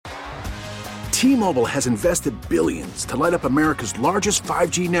T-Mobile has invested billions to light up America's largest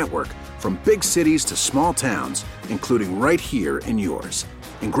 5G network, from big cities to small towns, including right here in yours.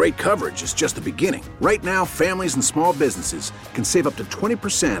 And great coverage is just the beginning. Right now, families and small businesses can save up to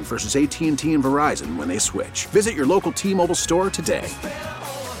 20% versus AT&T and Verizon when they switch. Visit your local T-Mobile store today.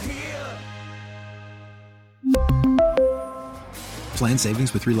 Plan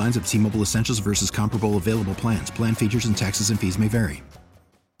savings with 3 lines of T-Mobile Essentials versus comparable available plans. Plan features and taxes and fees may vary.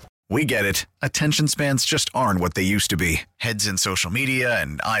 We get it. Attention spans just aren't what they used to be. Heads in social media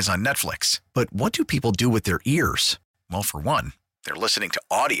and eyes on Netflix. But what do people do with their ears? Well, for one, they're listening to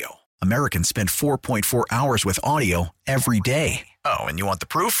audio. Americans spend 4.4 hours with audio every day. Oh, and you want the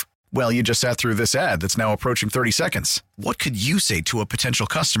proof? Well, you just sat through this ad that's now approaching 30 seconds. What could you say to a potential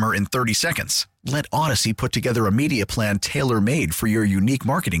customer in 30 seconds? Let Odyssey put together a media plan tailor-made for your unique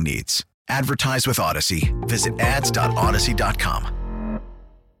marketing needs. Advertise with Odyssey. Visit ads.odyssey.com.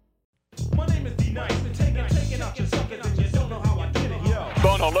 My name is D-Nice. Taking out your suckers and you don't know how I did it. Yo.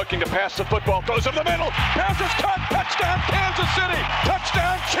 Bono looking to pass the football. Goes in the middle. Pass is caught. Touchdown, Kansas City.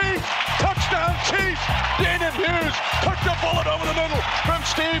 Touchdown, Chiefs. Touchdown, Chiefs. Daniel Hughes took the bullet over the middle from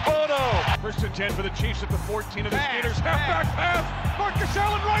Steve Bono. 1st and 10 for the Chiefs at the 14 of the Gators. Halfback pass. Marcus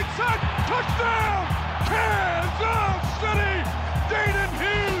Allen right side. Touchdown, Kansas City. Daniel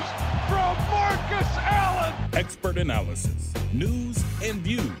Hughes from Marcus Allen. Expert analysis, news, and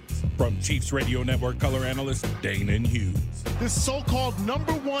views from Chiefs Radio Network color analyst Dana Hughes. This so-called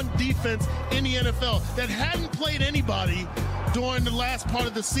number 1 defense in the NFL that hadn't played anybody during the last part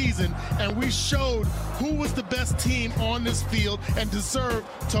of the season, and we showed who was the best team on this field and deserved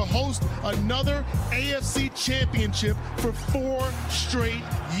to host another AFC championship for 4 straight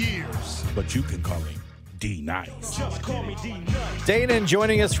years. But you can call him D-Nice. Just call me D-Nice. Danon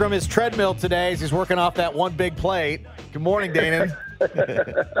joining us from his treadmill today as he's working off that one big plate. Good morning, Danon.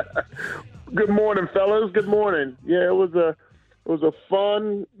 Good morning, fellas. Good morning. Yeah, it was a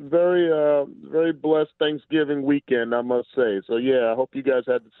fun, very blessed Thanksgiving weekend, I must say. So yeah, I hope you guys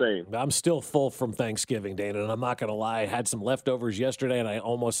had the same. I'm still full from Thanksgiving, Dana, and I'm not gonna lie. I had some leftovers yesterday, and I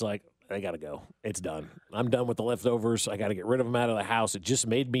almost I gotta go. It's done. I'm done with the leftovers. I gotta get rid of them out of the house. It just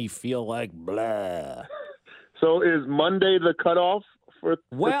made me feel like blah. So is Monday the cutoff for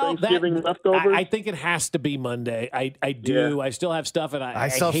Thanksgiving leftovers? I think it has to be Monday. I do. Yeah. I still have stuff, and I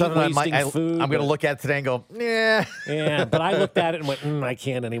still hate have wasting food. I'm going to look at it today and go, yeah. Yeah, but I looked at it and went, I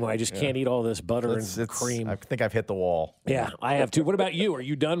can't anymore. I just can't eat all this butter and cream. I think I've hit the wall. Yeah, I have too. What about you? Are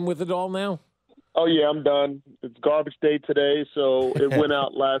you done with it all now? Oh, yeah, I'm done. It's garbage day today, so it went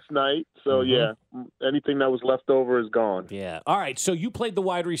out last night. So, yeah, anything that was left over is gone. Yeah. All right, so you played the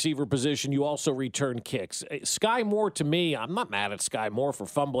wide receiver position. You also returned kicks. Sky Moore, to me, I'm not mad at Sky Moore for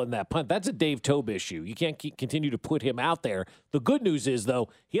fumbling that punt. That's a Dave Tobe issue. You can't continue to put him out there. The good news is, though,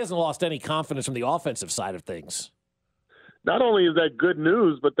 he hasn't lost any confidence from the offensive side of things. Not only is that good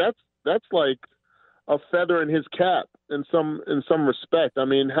news, but that's like a feather in his cap in some respect. I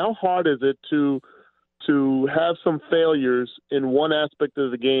mean, how hard is it to have some failures in one aspect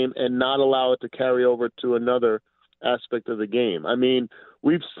of the game and not allow it to carry over to another aspect of the game? I mean,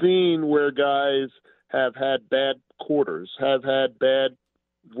 we've seen where guys have had bad quarters, have had bad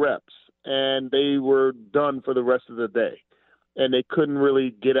reps, and they were done for the rest of the day, and they couldn't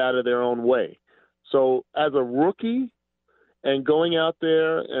really get out of their own way. So as a rookie, and going out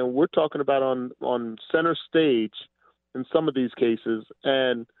there, and we're talking about on center stage in some of these cases,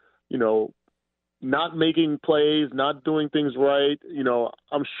 and, not making plays, not doing things right.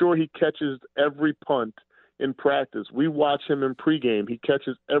 I'm sure he catches every punt in practice. We watch him in pregame. He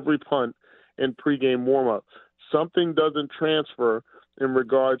catches every punt in pregame warmup. Something doesn't transfer in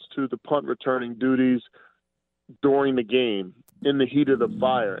regards to the punt returning duties during the game in the heat of the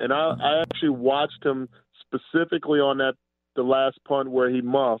fire. And I actually watched him specifically on the last punt where he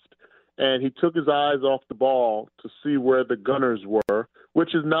muffed, and he took his eyes off the ball to see where the gunners were,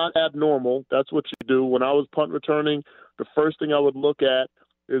 which is not abnormal. That's what you do. When I was punt returning, the first thing I would look at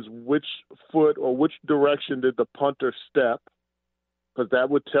is which foot or which direction did the punter step, because that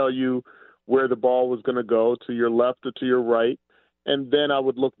would tell you where the ball was going to go, to your left or to your right. And then I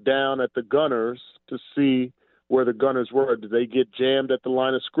would look down at the gunners to see where the gunners were. Did they get jammed at the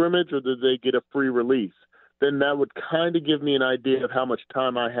line of scrimmage, or did they get a free release? Then that would kind of give me an idea of how much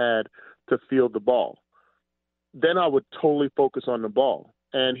time I had to field the ball. Then I would totally focus on the ball.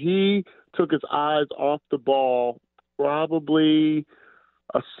 And he took his eyes off the ball probably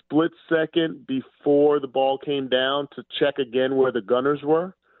a split second before the ball came down to check again where the gunners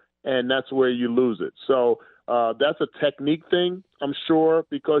were, and that's where you lose it. So that's a technique thing, I'm sure,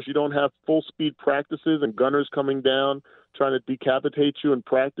 because you don't have full-speed practices and gunners coming down trying to decapitate you in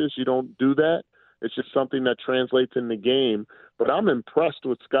practice. You don't do that. It's just something that translates in the game. But I'm impressed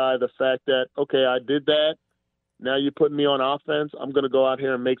with Sky, the fact that, okay, I did that. Now you're putting me on offense. I'm going to go out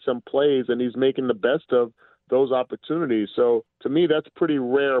here and make some plays, and he's making the best of those opportunities. So to me, that's pretty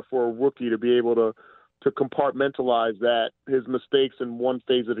rare for a rookie to be able to compartmentalize that, his mistakes in one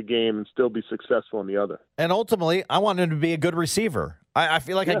phase of the game, and still be successful in the other. And ultimately, I want him to be a good receiver. I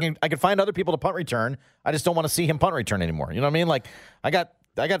feel like I can find other people to punt return. I just don't want to see him punt return anymore. You know what I mean? Like I got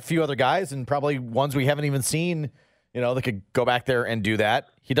a few other guys, and probably ones we haven't even seen, that could go back there and do that.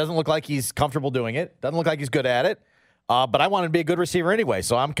 He doesn't look like he's comfortable doing it. Doesn't look like he's good at it. But I want him to be a good receiver anyway.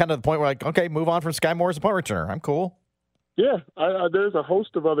 So I'm kind of at the point where, like, okay, move on from Sky Moore as a punt returner. I'm cool. Yeah, there's a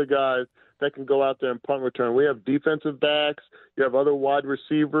host of other guys that can go out there and punt return. We have defensive backs. You have other wide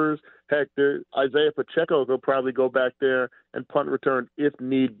receivers. Heck, Isaiah Pacheco will probably go back there and punt return if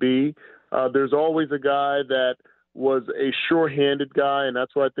need be. There's always a guy that was a sure-handed guy, and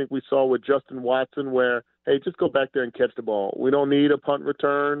that's what I think we saw with Justin Watson, where, hey, just go back there and catch the ball. We don't need a punt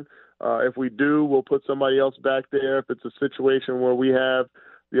return. If we do, we'll put somebody else back there. If it's a situation where we have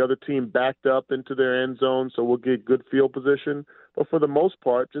the other team backed up into their end zone, so we'll get good field position. But for the most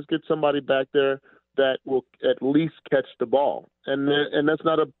part, just get somebody back there that will at least catch the ball. And that's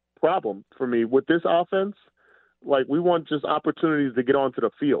not a problem for me. With this offense, like, we want just opportunities to get onto the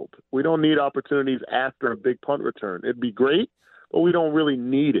field. We don't need opportunities after a big punt return. It'd be great, but we don't really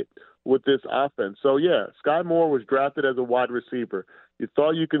need it with this offense. So, yeah, Sky Moore was drafted as a wide receiver. You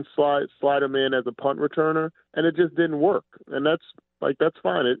thought you can slide him in as a punt returner, and it just didn't work. And that's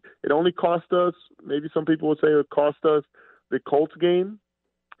fine. It only cost us, maybe some people would say it cost us the Colts game.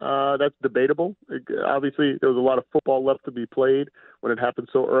 That's debatable. Obviously, there was a lot of football left to be played when it happened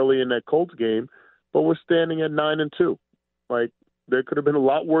so early in that Colts game, but we're standing at 9-2. Like, there could have been a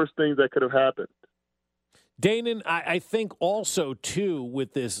lot worse things that could have happened. Danon, I think also, too,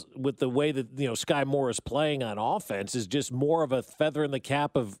 with the way that, Sky Moore is playing on offense is just more of a feather in the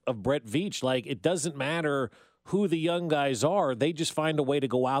cap of Brett Veach. Like, it doesn't matter who the young guys are. They just find a way to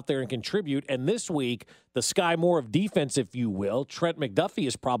go out there and contribute. And this week, the Sky Moore of defense, if you will, Trent McDuffie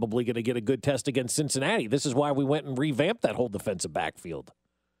is probably going to get a good test against Cincinnati. This is why we went and revamped that whole defensive backfield.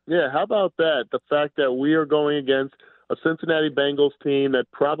 Yeah, how about that? The fact that we are going against a Cincinnati Bengals team that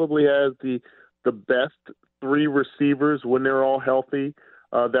probably has the best three receivers when they're all healthy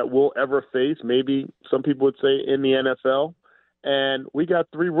that we'll ever face, maybe some people would say in the NFL. And we got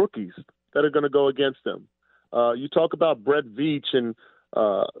three rookies that are going to go against them. You talk about Brett Veach and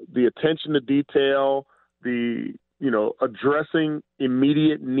the attention to detail, the addressing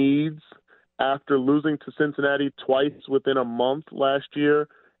immediate needs after losing to Cincinnati twice within a month last year,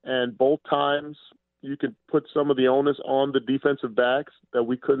 and both times you could put some of the onus on the defensive backs that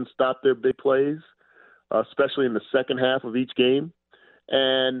we couldn't stop their big plays, especially in the second half of each game.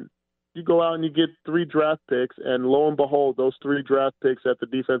 And you go out and you get 3 draft picks, and lo and behold, those 3 draft picks at the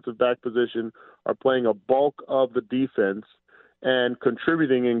defensive back position are playing a bulk of the defense and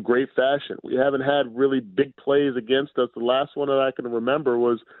contributing in great fashion. We haven't had really big plays against us. The last one that I can remember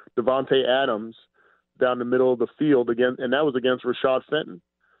was Devontae Adams down the middle of the field again, and that was against Rashad Fenton.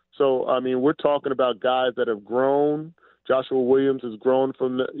 So, I mean, we're talking about guys that have grown. Joshua Williams has grown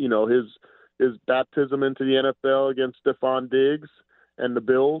from his baptism into the NFL against Stephon Diggs and the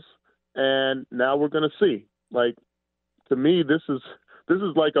Bills. And now we're going to see. Like, to me, this is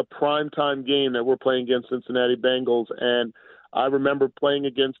like a primetime game that we're playing against Cincinnati Bengals. And I remember playing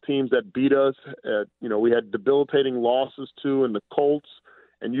against teams that beat us. We had debilitating losses too in the Colts,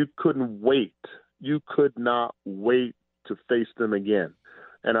 and you couldn't wait. You could not wait to face them again.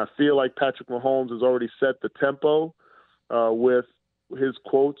 And I feel like Patrick Mahomes has already set the tempo with his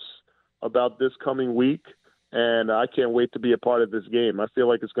quotes about this coming week. And I can't wait to be a part of this game. I feel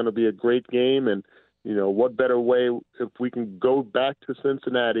like it's going to be a great game. And, what better way if we can go back to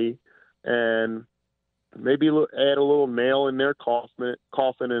Cincinnati and maybe add a little nail in their coffin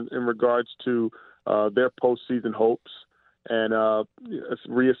in regards to their postseason hopes and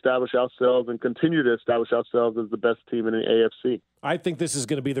reestablish ourselves and continue to establish ourselves as the best team in the AFC. I think this is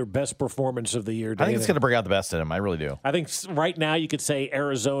going to be their best performance of the year. I think it's going to bring out the best in them. I really do. I think right now you could say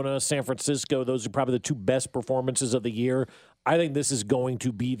Arizona, San Francisco, those are probably the 2 best performances of the year. I think this is going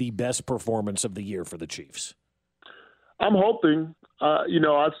to be the best performance of the year for the Chiefs. I'm hoping.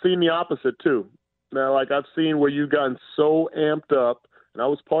 I've seen the opposite too. Now, like, I've seen where you've gotten so amped up, and I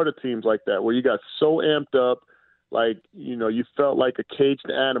was part of teams like that, where you got so amped up, like, you felt like a caged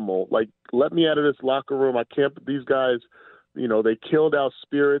animal. Like, let me out of this locker room. I can't. These guys, they killed our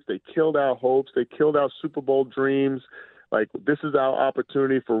spirits. They killed our hopes. They killed our Super Bowl dreams. Like, this is our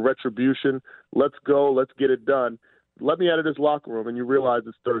opportunity for retribution. Let's go. Let's get it done. Let me out of this locker room, and you realize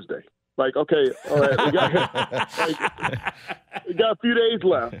it's Thursday. Like, okay, all right, we got a few days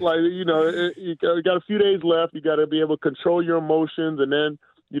left. Like, you got a few days left. You got to be able to control your emotions, and then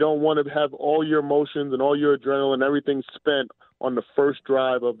you don't want to have all your emotions and all your adrenaline, everything spent on the first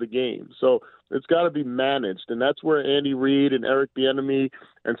drive of the game. So it's got to be managed, and that's where Andy Reid and Eric Bieniemy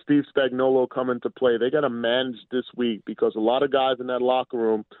and Steve Spagnuolo come into play. They got to manage this week because a lot of guys in that locker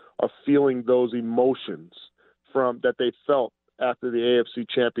room are feeling those emotions from that they felt after the AFC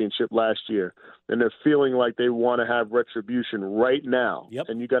Championship last year, and they're feeling like they want to have retribution right now. Yep.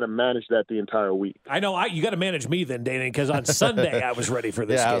 And you got to manage that the entire week. I know. You got to manage me then, Dana, because on Sunday I was ready for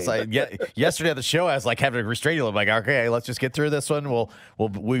this game. I was like, yesterday at the show, I was like having to restrain you. I'm like, okay, let's just get through this one.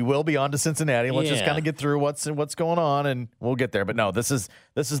 We will be on to Cincinnati. Let's just kind of get through what's going on, and we'll get there. But no, this is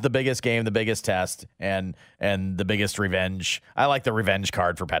the biggest game, the biggest test, and the biggest revenge. I like the revenge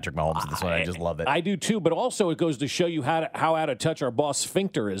card for Patrick Mahomes in this one. I just love it. I do too. But also, it goes to show you how out of touch our boss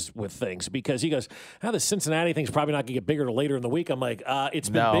Sphincter is with things, because he goes, the Cincinnati thing's probably not going to get bigger later in the week. I'm like, it's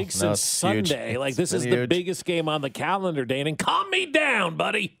been big since Sunday. Like, this is the biggest game on the calendar, Dane, and calm me down,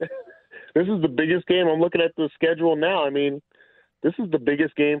 buddy. This is the biggest game. I'm looking at the schedule now. I mean, this is the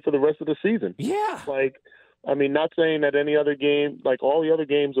biggest game for the rest of the season. Yeah. Like, I mean, not saying that any other game, like all the other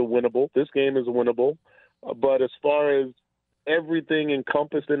games are winnable. This game is winnable. But as far as everything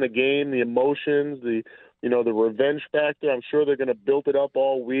encompassed in the game, the emotions, the revenge factor, I'm sure they're going to build it up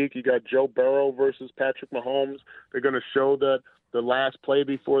all week. You got Joe Burrow versus Patrick Mahomes. They're going to show that the last play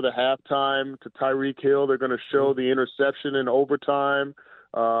before the halftime to Tyreek Hill. They're going to show the interception in overtime.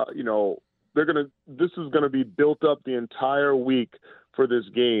 This is going to be built up the entire week for this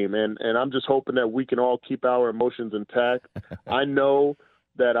game. And I'm just hoping that we can all keep our emotions intact. I know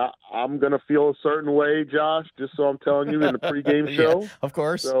that I'm going to feel a certain way, Josh, just so I'm telling you in the pregame show. Yeah, of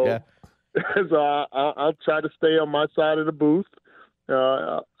course. So I'll try to stay on my side of the booth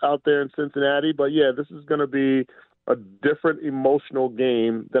out there in Cincinnati. But, yeah, this is going to be a different emotional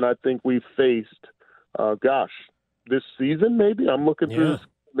game than I think we've faced, this season maybe. I'm looking through this,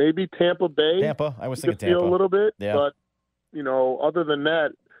 maybe Tampa Bay. I was thinking Tampa. A little bit. Yeah. But, other than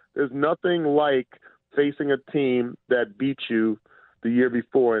that, there's nothing like facing a team that beat you the year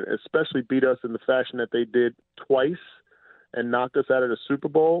before, and especially beat us in the fashion that they did twice and knocked us out of the Super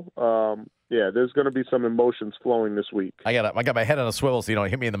Bowl. There's going to be some emotions flowing this week. I got my head on a swivel so you don't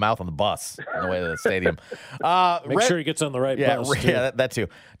hit me in the mouth on the bus on the way to the stadium. Make sure he gets on the right bus. Too. Yeah, that too.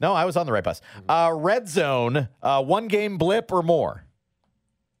 No, I was on the right bus. Red Zone, one game blip or more?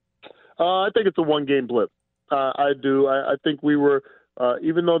 I think it's a one-game blip. I do. I think we were,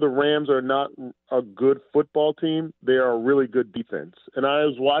 even though the Rams are not a good football team, they are a really good defense. And I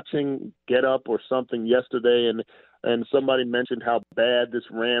was watching Get Up or something yesterday, and somebody mentioned how bad this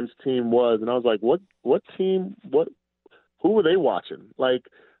Rams team was, and I was like, what team? Who were they watching? Like,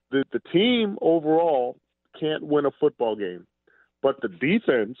 the team overall can't win a football game, but the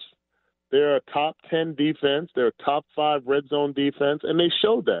defense, they're a top 10 defense, they're a top 5 red zone defense, and they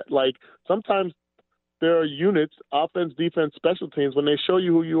showed that. Like, sometimes there are units, offense, defense, special teams, when they show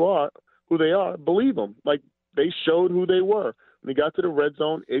you who they are, believe them. Like, they showed who they were. When they got to the red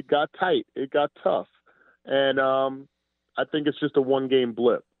zone, it got tight, it got tough. And I think it's just a one-game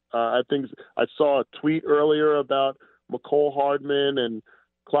blip. I think I saw a tweet earlier about McCole Hardman and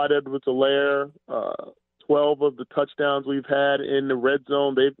Clyde Edwards-Helaire. 12 of the touchdowns we've had in the red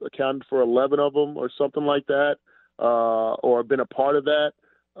zone, they've accounted for 11 of them or something like that, or been a part of that.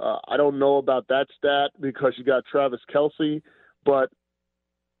 I don't know about that stat because you got Travis Kelce, but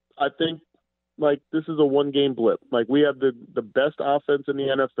I think this is a one-game blip. Like, we have the best offense in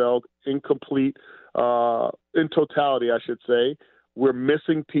the NFL, incomplete in totality, I should say. We're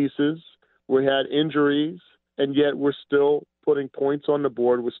missing pieces. We had injuries, and yet we're still putting points on the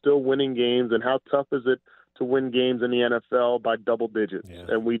board. We're still winning games. And how tough is it to win games in the NFL by double digits? Yeah.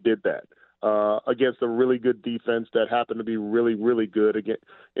 And we did that against a really good defense that happened to be really, really good again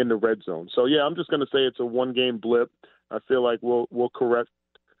in the red zone. So, yeah, I'm just going to say it's a one-game blip. I feel like we'll correct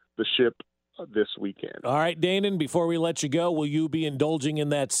the ship this weekend. All right, Danon, before we let you go, will you be indulging in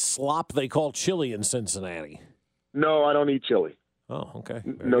that slop they call chili in Cincinnati? No, I don't eat chili. Oh, okay.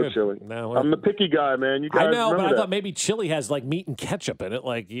 No chili. No, I'm the picky guy, man. You guys I know, but I thought maybe chili has like meat and ketchup in it.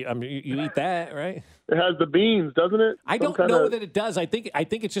 Like, you eat that, right? It has the beans, doesn't it? I don't know that it does. I think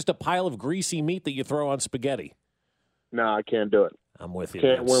it's just a pile of greasy meat that you throw on spaghetti. No, I can't do it. I'm with you.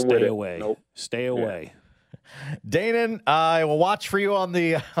 Can't win Stay with away. It. Nope. Stay away. Danon, I will watch for you on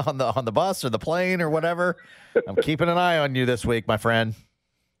the bus or the plane or whatever. I'm keeping an eye on you this week, my friend.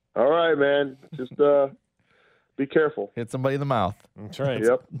 All right, man. Just be careful. Hit somebody in the mouth. That's right.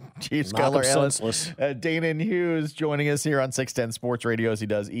 Yep. Chiefs Knock 'em color analyst senseless. Danon Hughes joining us here on 610 Sports Radio as he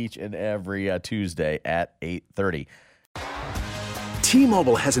does each and every Tuesday at 8:30.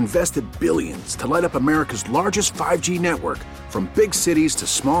 T-Mobile has invested billions to light up America's largest 5G network, from big cities to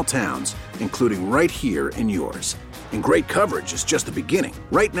small towns, including right here in yours. And great coverage is just the beginning.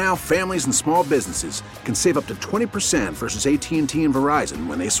 Right now, families and small businesses can save up to 20% versus AT&T and Verizon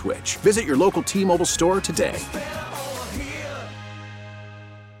when they switch. Visit your local T-Mobile store today.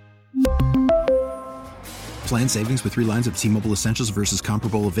 Plan savings with 3 lines of T-Mobile Essentials versus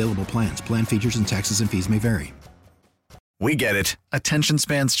comparable available plans. Plan features and taxes and fees may vary. We get it. Attention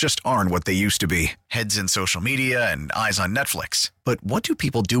spans just aren't what they used to be. Heads in social media and eyes on Netflix. But what do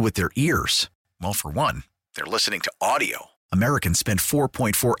people do with their ears? Well, for one, they're listening to audio. Americans spend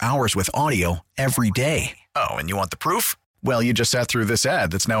 4.4 hours with audio every day. Oh, and you want the proof? Well, you just sat through this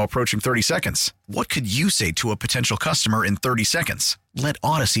ad that's now approaching 30 seconds. What could you say to a potential customer in 30 seconds? Let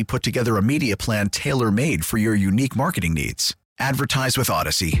Odyssey put together a media plan tailor-made for your unique marketing needs. Advertise with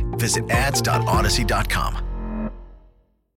Odyssey. Visit ads.odyssey.com.